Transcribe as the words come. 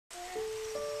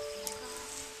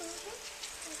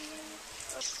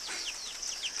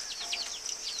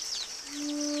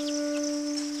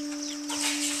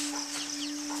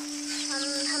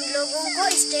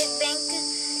State bank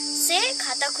से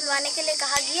खाता खुलवाने के लिए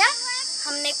कहा गया।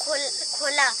 हमने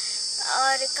खोला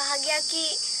और कहा गया कि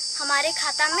हमारे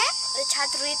खाता में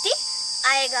छात्रवृत्ति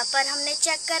आएगा, पर हमने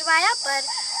चेक करवाया पर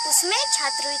उसमें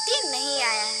छात्रवृत्ति नहीं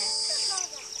आया है।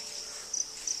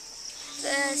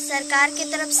 सरकार की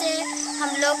तरफ से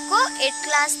हम लोग को 8th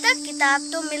क्लास तक किताब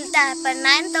तो मिलता है, पर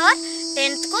 9th और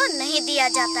 10th को नहीं दिया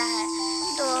जाता है।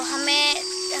 तो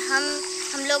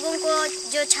हम लोगों को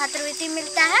जो छात्रवृत्ति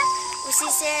मिलता है उसी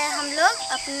से हम लोग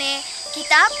अपने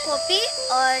किताब, कॉपी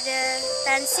और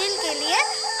पेंसिल के लिए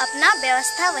अपना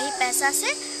व्यवस्था वही पैसा से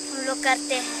हम लोग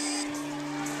करते हैं।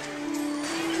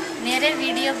 मेरे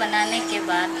वीडियो बनाने के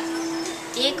बाद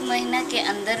 1 महीना के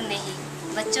अंदर में ही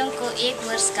बच्चों को 1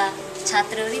 वर्ष का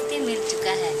छात्रवृत्ति मिल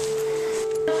चुका है।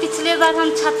 पिछले बार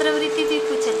हम छात्रवृत्ति भी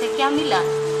पूछे थे, क्या मिला?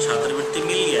 छात्रवृत्ति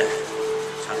मिल गया है।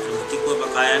 छात्रवृत्ति कोई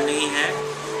बकाया नहीं है।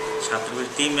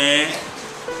 छात्रवृत्ति में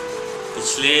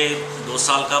पिछले 2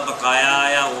 साल का बकाया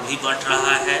आया वो भी बढ़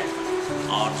रहा है,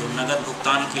 और जो नगद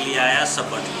भुगतान के लिए आया सब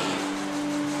बढ़ रहा है।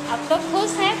 आप तो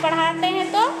खुश हैं, पढ़ाते हैं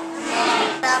तो?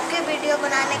 आपके वीडियो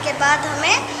बनाने के बाद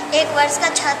हमें 1 वर्ष का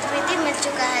छात्रवृत्ति मिल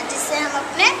चुका है, जिससे हम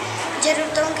अपने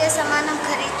ज़रूरतों के सामान हम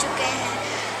खरीद चुके हैं।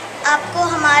 आपको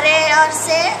हमारे ओर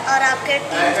से और आपके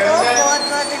टीम को बहुत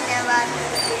बहुत धन्यवाद।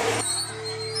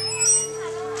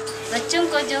 बच्चों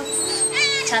को जो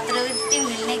छात्रवृत्ति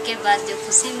मिलने के बाद जो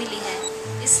खुशी मिली है,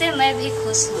 इससे मैं भी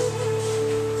खुश हूँ।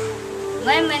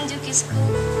 मैं मंजू किस्कू,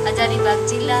 हजारीबाग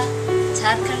जिला,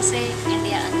 झारखंड से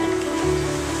इंडिया।